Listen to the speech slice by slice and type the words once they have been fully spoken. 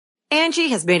Angie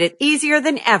has made it easier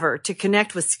than ever to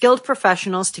connect with skilled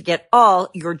professionals to get all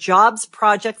your jobs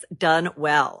projects done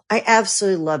well. I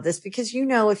absolutely love this because,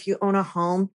 if you own a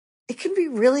home, it can be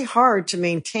really hard to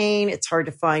maintain. It's hard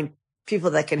to find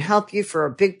people that can help you for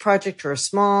a big project or a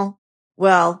small.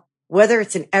 Well, whether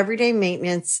it's in everyday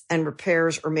maintenance and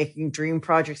repairs or making dream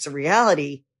projects a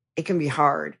reality, it can be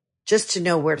hard just to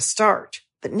know where to start.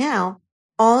 But now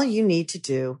all you need to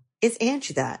do is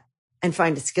Angie that and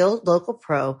find a skilled local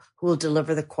pro who will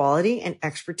deliver the quality and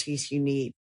expertise you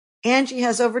need. Angie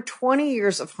has over 20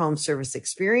 years of home service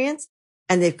experience,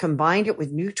 and they've combined it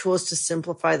with new tools to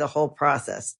simplify the whole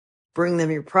process. Bring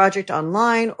them your project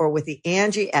online or with the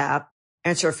Angie app,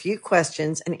 answer a few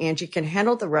questions, and Angie can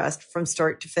handle the rest from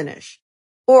start to finish.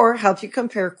 Or help you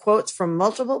compare quotes from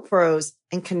multiple pros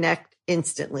and connect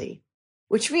instantly,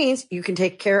 which means you can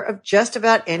take care of just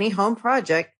about any home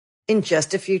project in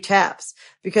just a few taps.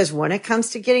 Because when it comes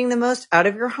to getting the most out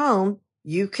of your home,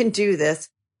 you can do this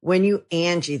when you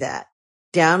Angie that.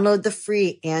 Download the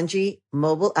free Angie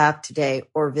mobile app today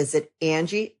or visit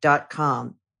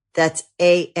Angie.com. That's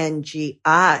ANGI.com.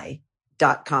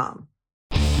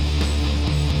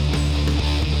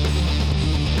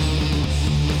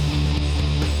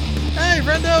 Hey,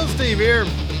 friendo, Steve here.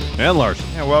 And Larson.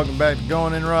 And welcome back to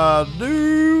Going In Raw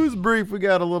News Brief. We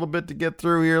got a little bit to get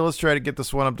through here. Let's try to get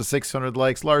this one up to 600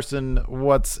 likes. Larson,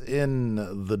 what's in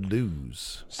the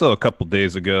news? So a couple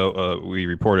days ago, we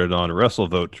reported on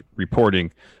WrestleVote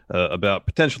reporting about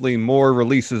potentially more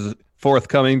releases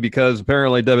forthcoming because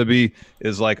apparently WWE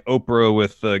is like Oprah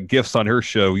with gifts on her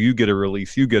show. You get a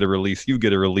release, you get a release, you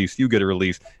get a release, you get a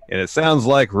release. And it sounds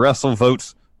like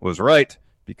WrestleVote was right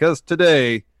because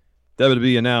today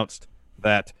WWE announced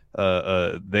that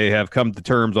they have come to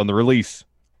terms on the release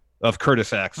of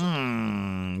Curtis Axel.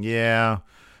 Yeah.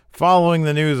 Following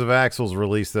the news of Axel's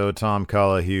release, though, Tom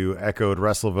Collahue echoed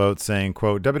WrestleVote, saying,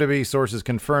 quote, WWE sources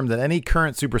confirmed that any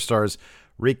current superstars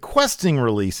requesting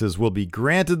releases will be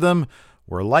granted them.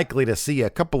 We're likely to see a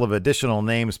couple of additional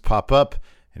names pop up.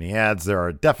 And he adds there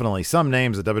are definitely some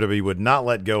names that WWE would not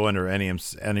let go under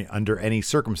any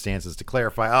circumstances. To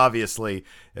clarify, obviously,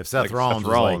 if Seth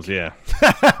Rollins, yeah,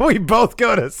 we both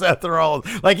go to Seth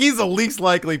Rollins. Like, he's the least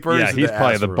likely person. Yeah, he's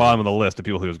probably the bottom of the list of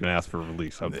people who was going to ask for a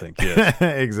release, I would think. Yeah,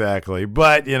 exactly.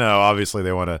 But obviously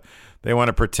they want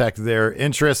to protect their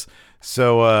interests.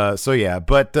 So yeah.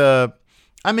 But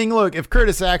I mean, look, if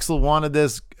Curtis Axel wanted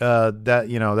this,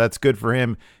 that's good for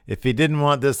him. If he didn't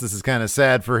want this is kind of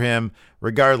sad for him.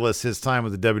 Regardless, his time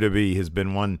with the WWE has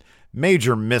been one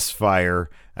major misfire,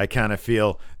 I kind of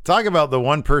feel. Talk about the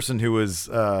one person who was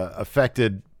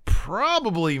affected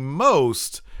probably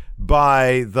most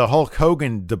by the Hulk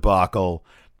Hogan debacle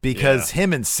because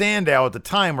him and Sandow at the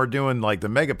time were doing like the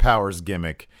Mega Powers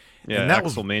gimmick. Yeah, and that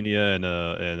Axelmania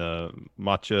and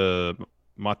Macho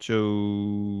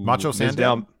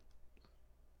Sandow.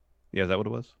 Yeah, is that what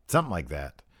it was? Something like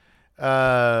that.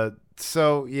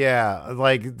 So yeah,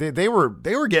 like they were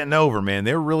getting over, man.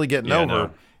 They were really getting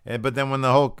over. No. But then when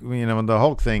the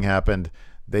Hulk thing happened,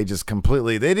 they just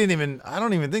completely. They didn't even. I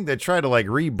don't even think they tried to like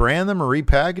rebrand them or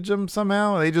repackage them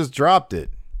somehow. They just dropped it.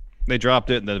 They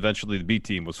dropped it, and then eventually the B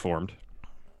team was formed.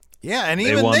 Yeah, and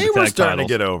even they were starting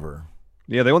to get over.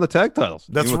 Yeah, they won the tag titles.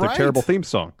 That's even with right. Their terrible theme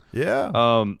song. Yeah.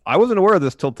 I wasn't aware of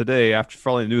this till today after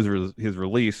following the news of his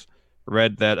release.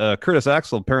 Read that Curtis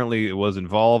Axel apparently was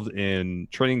involved in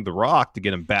training The Rock to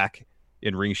get him back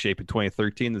in ring shape in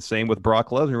 2013. The same with Brock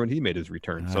Lesnar when he made his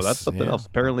return. So that's something else.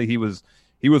 Apparently he was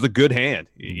a good hand,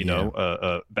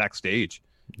 backstage.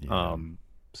 Yeah.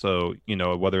 So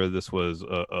whether this was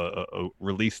a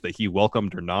release that he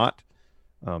welcomed or not,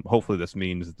 hopefully this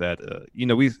means that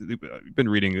we've been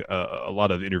reading a lot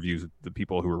of interviews with the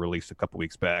people who were released a couple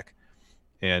weeks back,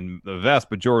 and the vast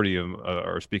majority of them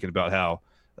are speaking about how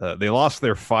they lost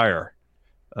their fire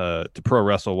to pro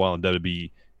wrestle while in WWE,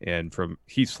 and from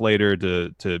Heath Slater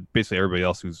to basically everybody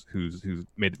else who's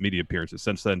made media appearances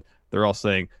since then, they're all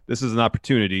saying this is an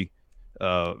opportunity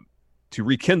to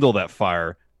rekindle that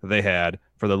fire they had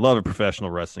for the love of professional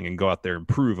wrestling and go out there and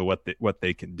prove what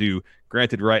they can do.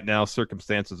 Granted, right now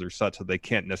circumstances are such that they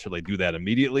can't necessarily do that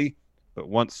immediately, but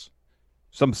once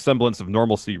some semblance of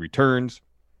normalcy returns,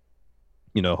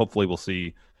 hopefully we'll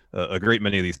see a great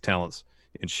many of these talents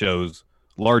in shows,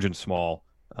 large and small,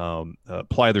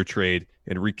 ply their trade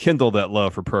and rekindle that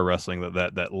love for pro wrestling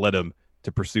that led them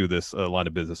to pursue this line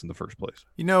of business in the first place.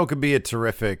 It could be a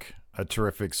terrific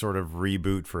sort of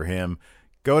reboot for him.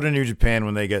 Go to New Japan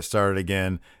when they get started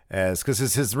again, because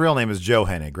his real name is Joe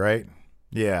Hennig, right?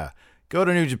 Yeah. Go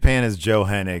to New Japan as Joe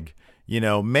Hennig.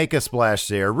 Make a splash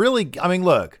there. Really, I mean,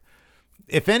 look,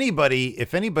 if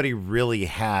anybody really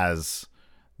has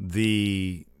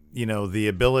the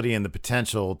ability and the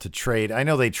potential to trade. I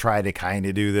know they try to kind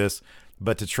of do this,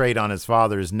 but to trade on his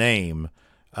father's name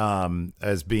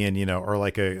as being, or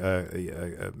like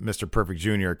a Mr. Perfect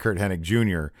Jr., Kurt Hennig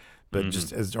Jr., but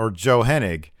or Joe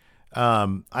Hennig.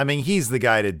 I mean, he's the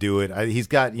guy to do it. He's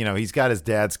got his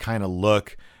dad's kind of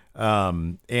look.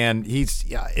 And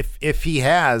if he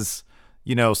has,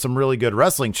 some really good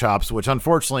wrestling chops, which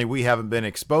unfortunately we haven't been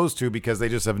exposed to because they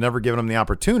just have never given him the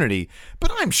opportunity,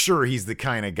 but I'm sure he's the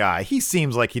kind of guy. He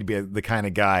seems like he'd be the kind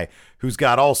of guy who's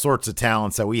got all sorts of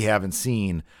talents that we haven't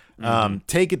seen.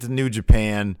 Take it to New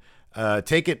Japan,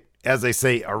 take it, as they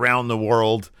say, around the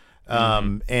world,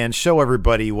 and show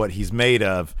everybody what he's made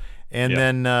of. And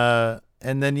then go to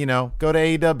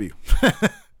AEW.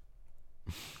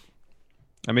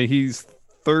 I mean, he's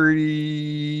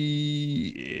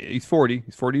 30. He's 40.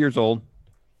 He's 40 years old.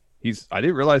 I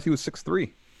didn't realize he was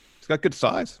 6'3". He's got good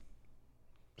size.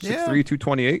 6'3",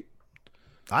 228.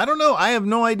 I don't know. I have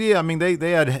no idea. I mean,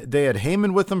 they had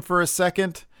Heyman with them for a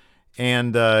second,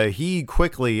 and he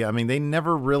quickly. I mean, they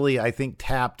never really, I think,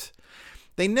 tapped.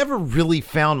 They never really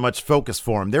found much focus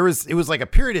for him. It was like a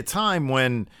period of time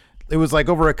when. It was like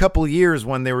over a couple of years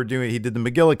when they were he did the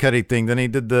McGillicuddy thing, then he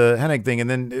did the Hennig thing. And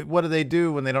then what do they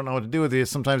do when they don't know what to do with you?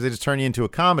 Sometimes they just turn you into a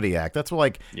comedy act. That's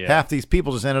what half these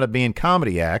people just ended up being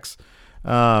comedy acts.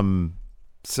 And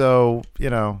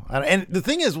the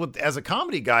thing is as a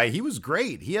comedy guy, he was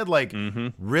great. He had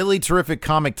really terrific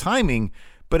comic timing,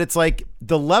 but it's like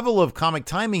the level of comic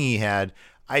timing he had,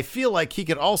 I feel like he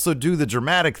could also do the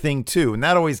dramatic thing too. And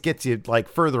that always gets you like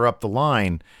further up the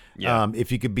line.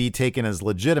 If you could be taken as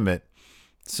legitimate.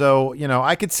 So,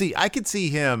 I could see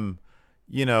him,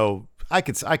 I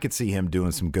could see him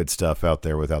doing some good stuff out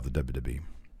there without the WWE.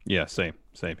 Yeah, same.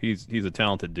 He's a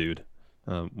talented dude.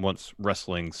 Once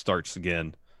wrestling starts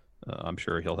again, I'm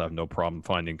sure he'll have no problem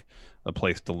finding a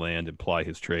place to land and ply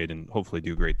his trade and hopefully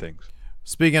do great things.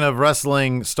 Speaking of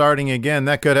wrestling starting again,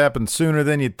 that could happen sooner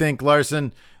than you'd think,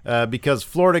 Larson, because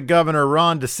Florida Governor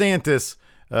Ron DeSantis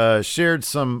shared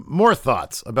some more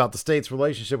thoughts about the state's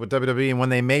relationship with WWE and when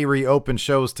they may reopen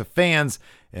shows to fans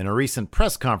in a recent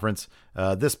press conference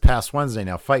this past Wednesday.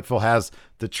 Now, Fightful has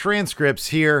the transcripts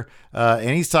here,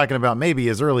 and he's talking about maybe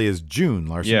as early as June,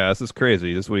 Larson. Yeah, this is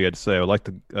crazy. This is what he had to say. I would like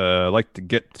to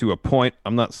get to a point.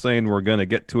 I'm not saying we're going to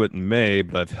get to it in May,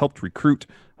 but I've helped recruit.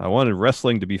 I wanted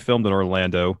wrestling to be filmed in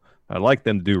Orlando. I'd like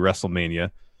them to do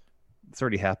WrestleMania. It's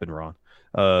already happened, Ron.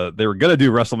 They were going to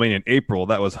do WrestleMania in April.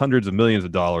 That was hundreds of millions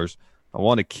of dollars. I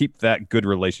want to keep that good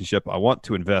relationship. I want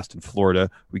to invest in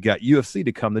Florida. We got UFC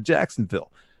to come to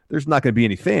Jacksonville. There's not going to be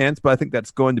any fans, but I think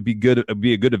that's going to be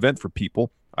a good event for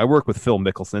people. I work with Phil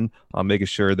Mickelson on making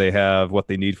sure they have what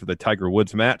they need for the Tiger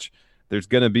Woods match. There's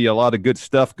going to be a lot of good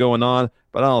stuff going on,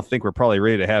 but I don't think we're probably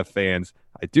ready to have fans.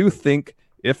 I do think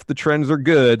if the trends are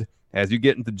good, as you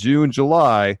get into June,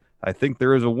 July, I think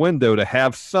there is a window to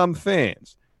have some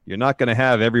fans. You're not going to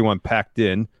have everyone packed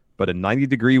in, but in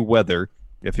 90-degree weather,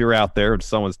 if you're out there and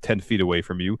someone's 10 feet away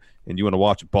from you and you want to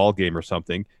watch a ball game or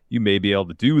something, you may be able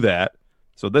to do that.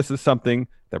 So this is something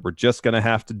that we're just going to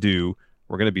have to do.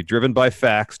 We're going to be driven by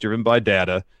facts, driven by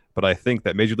data, but I think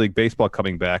that Major League Baseball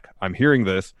coming back, I'm hearing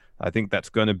this, I think that's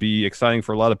going to be exciting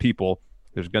for a lot of people.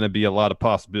 There's going to be a lot of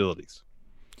possibilities.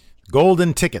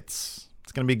 Golden tickets.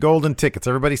 It's going to be golden tickets.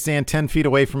 Everybody stand 10 feet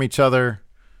away from each other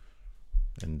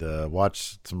and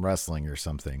watch some wrestling or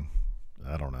something.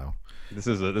 I don't know. This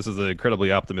is an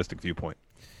incredibly optimistic viewpoint.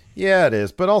 Yeah, it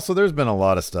is. But also there's been a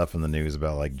lot of stuff in the news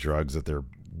about like drugs that they're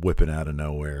whipping out of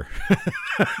nowhere.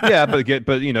 Yeah, but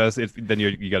then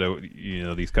you got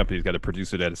to, these companies got to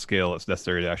produce it at a scale that's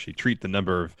necessary to actually treat the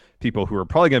number of people who are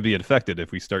probably going to be infected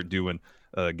if we start doing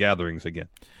gatherings again.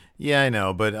 Yeah, I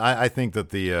know, but I think that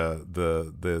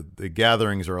the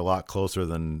gatherings are a lot closer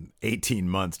than 18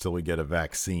 months till we get a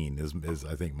vaccine is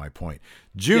I think my point.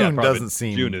 June doesn't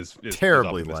seem June is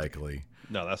terribly likely.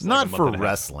 No, that's not like for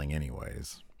wrestling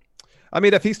anyways. I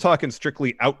mean, if he's talking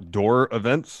strictly outdoor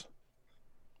events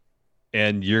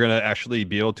and you're going to actually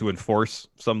be able to enforce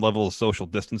some level of social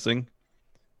distancing,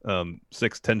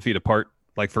 6-10 feet apart,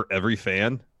 like for every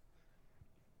fan,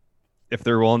 if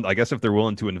they're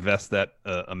willing to invest that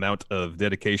amount of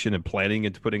dedication and planning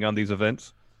into putting on these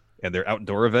events, and they're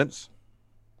outdoor events.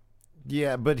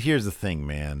 Yeah, but here's the thing,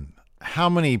 man. How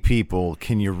many people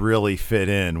can you really fit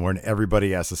in when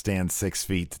everybody has to stand 6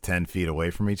 feet to 10 feet away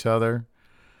from each other?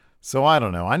 So I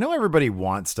don't know. I know everybody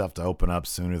wants stuff to open up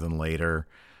sooner than later,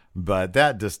 but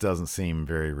that just doesn't seem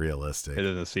very realistic. It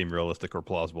doesn't seem realistic or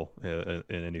plausible in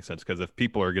any sense, because if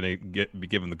people are going to be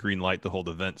given the green light to hold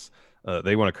events,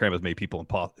 they want to cram as many people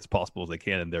as possible as they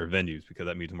can in their venues, because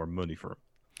that means more money for them.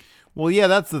 Well, yeah,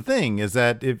 that's the thing is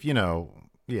that if,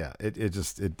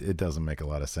 it doesn't make a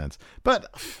lot of sense. But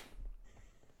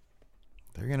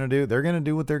they're going to do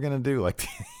what they're going to do. Like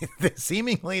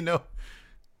seemingly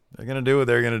they're going to do what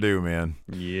they're going to do, man.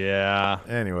 Yeah.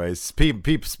 Anyways,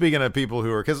 speaking of people who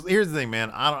are, because here's the thing,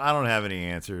 man, I don't have any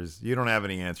answers. You don't have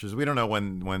any answers. We don't know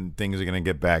when things are going to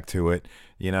get back to it.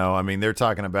 I mean, they're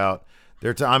talking about,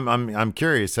 I'm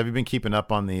curious. Have you been keeping up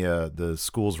on the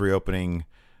schools reopening,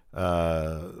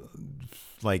 starting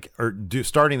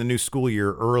the new school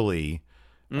year early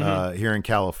here in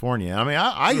California? I mean,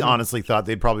 I honestly thought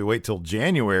they'd probably wait till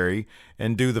January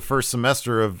and do the first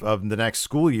semester of the next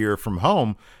school year from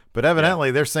home. But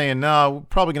evidently they're saying, no, we're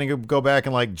probably going to go back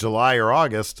in like July or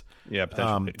August to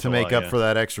July, make up for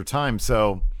that extra time.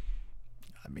 So,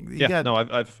 I mean,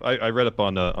 I read up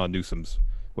on Newsom's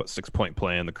 6-point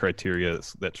plan, the criteria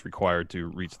that's required to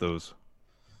reach those.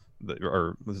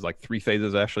 Or this is like 3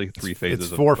 phases, actually. 3 phases.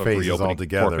 It's 4 of phases reopening.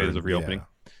 altogether. 4 phases of reopening.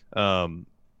 Yeah.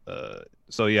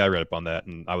 So I read up on that,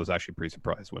 and I was actually pretty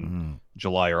surprised when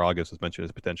July or August was mentioned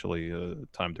as potentially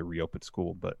time to reopen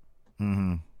school. But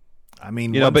I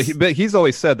mean, but he's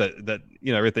always said that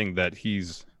everything that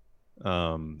he's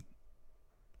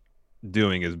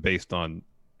doing is based on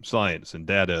science and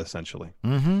data, essentially.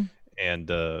 And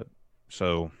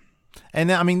so.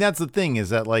 And I mean, that's the thing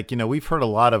is that, like, we've heard a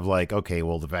lot of like, okay,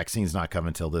 well, the vaccine's not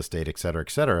coming till this date, et cetera, et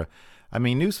cetera. I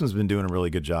mean, Newsom's been doing a really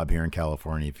good job here in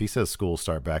California. If he says schools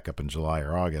start back up in July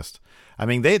or August, I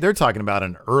mean, they're talking about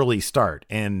an early start,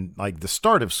 and like the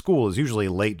start of school is usually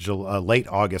late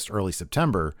August, early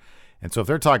September. And so if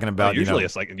they're talking about, usually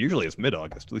it's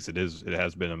mid-August. At least it is. It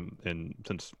has been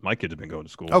since my kids have been going to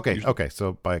school. Okay.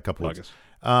 So by a couple of weeks,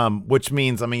 which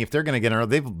means, I mean, if they're going to get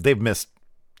early, they've missed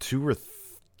 2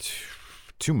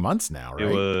 months now, right?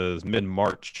 It was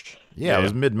mid-March. Yeah, it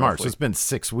was mid-March. So it's been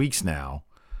 6 weeks now.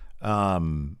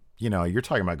 You're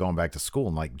talking about going back to school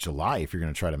in like July if you're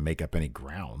going to try to make up any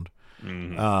ground.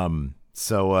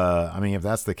 So, I mean, if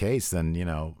that's the case,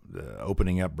 then,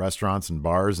 opening up restaurants and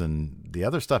bars and the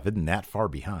other stuff isn't that far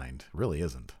behind. It really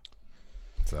isn't.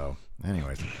 So,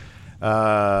 anyways,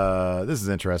 this is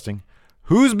interesting.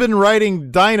 Who's been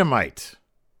writing Dynamite?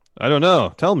 I don't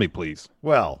know. Tell me, please.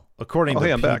 Well, according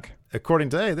to I'm back.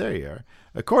 There you are.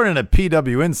 According to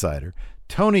PW Insider,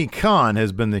 Tony Khan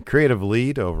has been the creative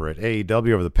lead over at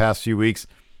AEW over the past few weeks.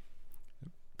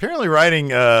 Apparently writing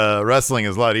wrestling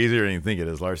is a lot easier than you think it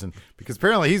is, Larson, because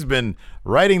apparently he's been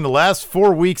writing the last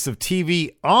 4 weeks of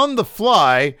TV on the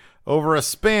fly over a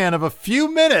span of a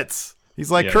few minutes.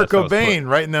 He's like Kurt Cobain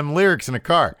writing them lyrics in a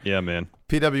car. Yeah, man.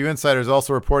 PW Insider is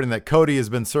also reporting that Cody has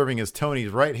been serving as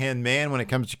Tony's right-hand man when it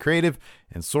comes to creative,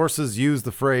 and sources use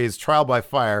the phrase trial by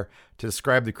fire to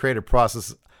describe the creative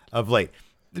process of late.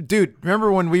 Dude,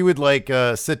 remember when we would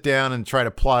sit down and try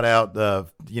to plot out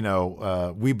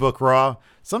We Book Raw?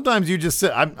 Sometimes you just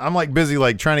sit. I'm like busy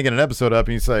trying to get an episode up,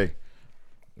 and you say,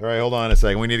 "All right, hold on a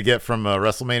second. We need to get from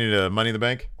WrestleMania to Money in the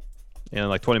Bank."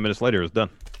 And 20 minutes later, it was done.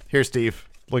 Here, Steve.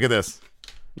 Look at this.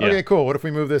 Yeah. Okay, cool. What if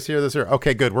we move this here, this here?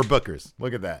 Okay, good. We're bookers.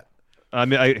 Look at that. I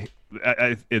mean,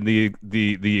 I in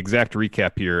the exact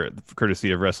recap here,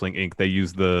 courtesy of Wrestling Inc., they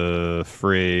use the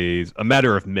phrase "a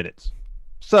matter of minutes,"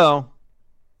 so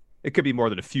it could be more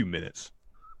than a few minutes.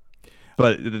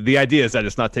 But the idea is that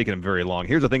it's not taking them very long.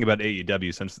 Here's the thing about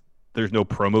AEW: since there's no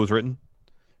promos written,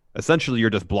 essentially you're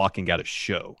just blocking out a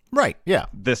show. Right. Yeah.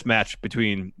 This match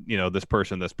between this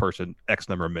person, X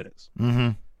number of minutes.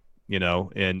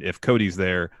 And if Cody's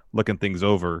there looking things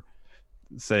over,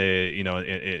 say,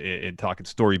 in talking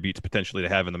story beats potentially to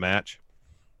have in the match,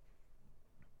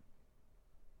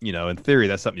 in theory,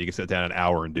 that's something you can sit down an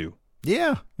hour and do.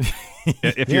 Yeah.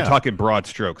 If you're talking broad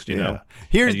strokes, know.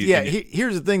 Here's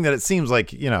the thing that it seems like,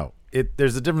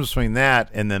 there's a difference between that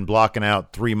and then blocking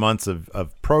out 3 months of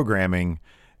programming.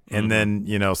 And then,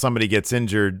 somebody gets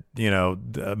injured,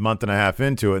 a month and a half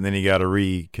into it, and then you got to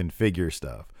reconfigure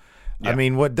stuff. Yeah. I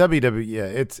mean, what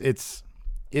WWE,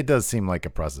 it does seem like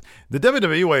a process. The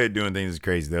WWE way of doing things is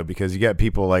crazy though, because you got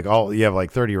people you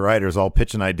have 30 writers all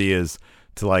pitching ideas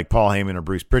to Paul Heyman or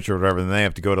Bruce Pritchard or whatever, and they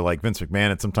have to go to Vince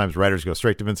McMahon, and sometimes writers go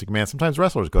straight to Vince McMahon, sometimes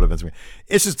wrestlers go to Vince McMahon.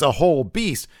 It's just a whole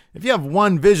beast. If you have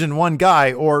one vision, one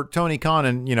guy, or Tony Khan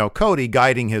and Cody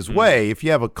guiding his way, if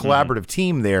you have a collaborative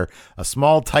team there, a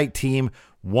small tight team,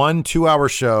 1 2-hour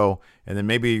show, and then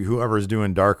maybe whoever's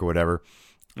doing dark or whatever,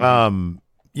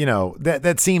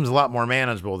 that seems a lot more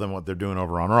manageable than what they're doing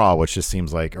over on Raw, which just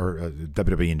seems like, or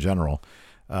WWE in general.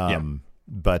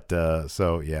 But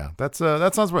so yeah, that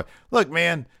sounds right. Look,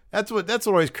 man, that's what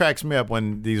always cracks me up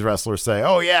when these wrestlers say,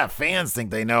 "Oh yeah, fans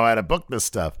think they know how to book this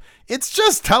stuff." It's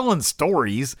just telling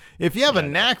stories. If you have a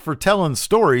knack for telling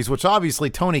stories, which obviously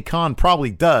Tony Khan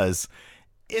probably does,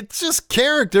 it's just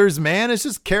characters, man. It's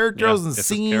just characters and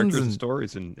scenes and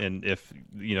stories. And if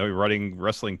running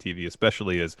wrestling TV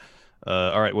especially is,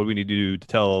 all right, what do we need to do to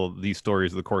tell these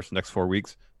stories of the course of the next 4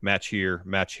 weeks? Match here.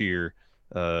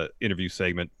 Interview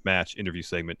segment, match, interview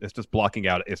segment. It's just blocking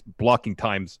out. It's blocking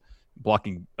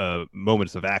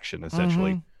moments of action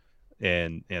essentially,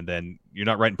 and then you're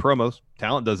not writing promos.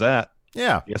 Talent does that.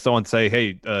 Yeah. You have someone say,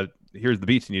 "Hey, here's the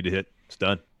beats you need to hit." It's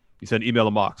done. You send an email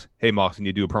to Mox. "Hey, Mox, you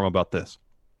need to do a promo about this."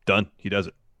 Done. He does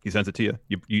it. He sends it to you.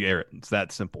 You air it. It's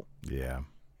that simple. Yeah.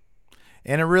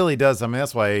 And it really does. I mean,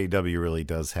 that's why AEW really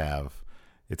does have.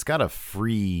 It's got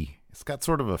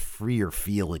sort of a freer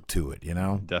feeling to it, It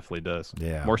definitely does.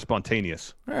 Yeah. More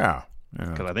spontaneous. Yeah.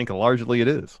 Because I think largely it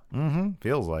is.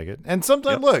 Feels like it. And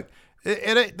sometimes, look,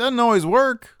 it doesn't always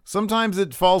work. Sometimes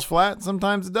it falls flat.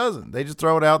 Sometimes it doesn't. They just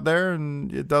throw it out there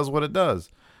and it does what it does.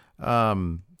 I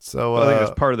think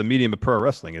that's part of the medium of pro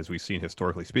wrestling, as we've seen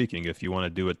historically speaking. If you want to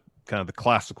do it kind of the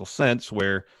classical sense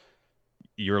where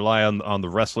you rely on the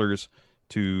wrestlers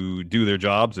to do their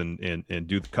jobs and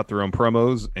cut their own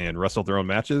promos and wrestle their own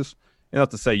matches. And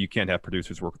not to say you can't have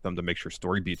producers work with them to make sure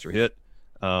story beats are hit.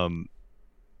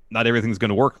 Not everything's going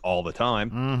to work all the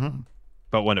time,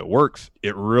 but when it works,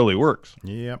 it really works.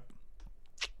 Yep.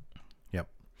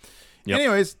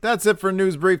 Anyways, that's it for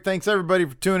News Brief. Thanks everybody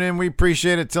for tuning in. We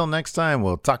appreciate it. Till next time,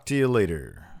 we'll talk to you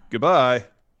later. Goodbye.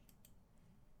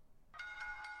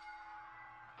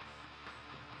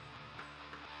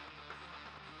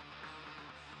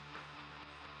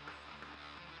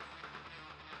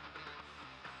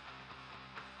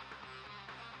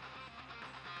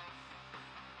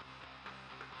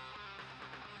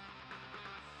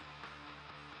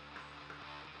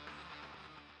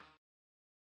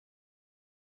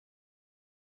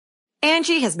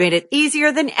 Angie has made it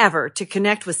easier than ever to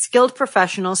connect with skilled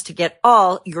professionals to get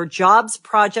all your jobs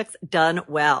projects done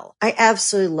well. I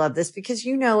absolutely love this because,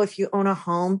 if you own a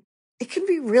home, it can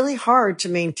be really hard to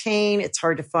maintain. It's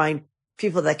hard to find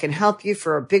people that can help you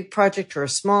for a big project or a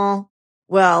small.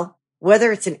 Well,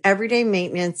 whether it's in everyday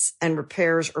maintenance and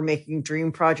repairs or making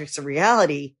dream projects a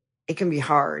reality, it can be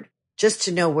hard just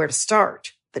to know where to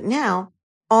start. But now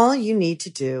all you need to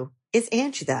do is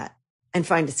Angie that and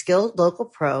find a skilled local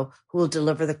pro who will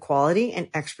deliver the quality and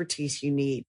expertise you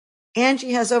need.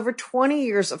 Angie has over 20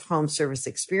 years of home service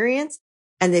experience,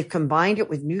 and they've combined it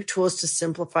with new tools to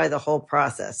simplify the whole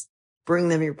process. Bring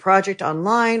them your project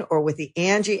online or with the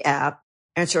Angie app,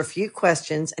 answer a few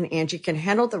questions, and Angie can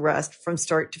handle the rest from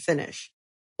start to finish.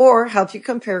 Or help you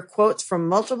compare quotes from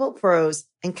multiple pros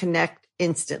and connect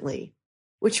instantly,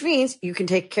 which means you can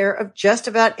take care of just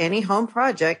about any home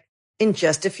project in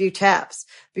just a few taps.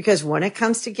 Because when it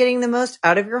comes to getting the most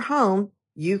out of your home,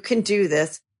 you can do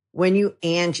this when you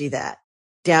Angie that.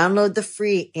 Download the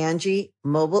free Angie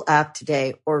mobile app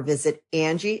today or visit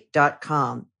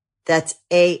Angie.com. That's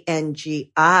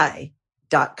ANGI.com.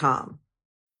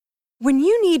 When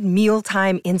you need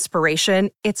mealtime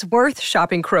inspiration, it's worth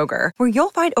shopping Kroger, where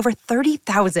you'll find over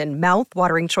 30,000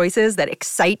 mouth-watering choices that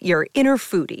excite your inner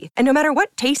foodie. And no matter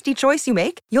what tasty choice you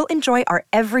make, you'll enjoy our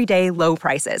everyday low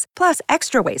prices, plus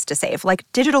extra ways to save, like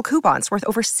digital coupons worth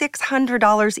over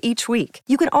 $600 each week.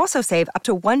 You can also save up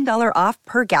to $1 off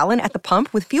per gallon at the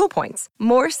pump with fuel points.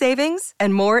 More savings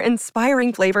and more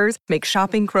inspiring flavors make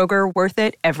shopping Kroger worth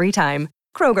it every time.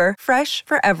 Kroger, fresh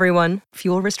for everyone.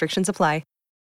 Fuel restrictions apply.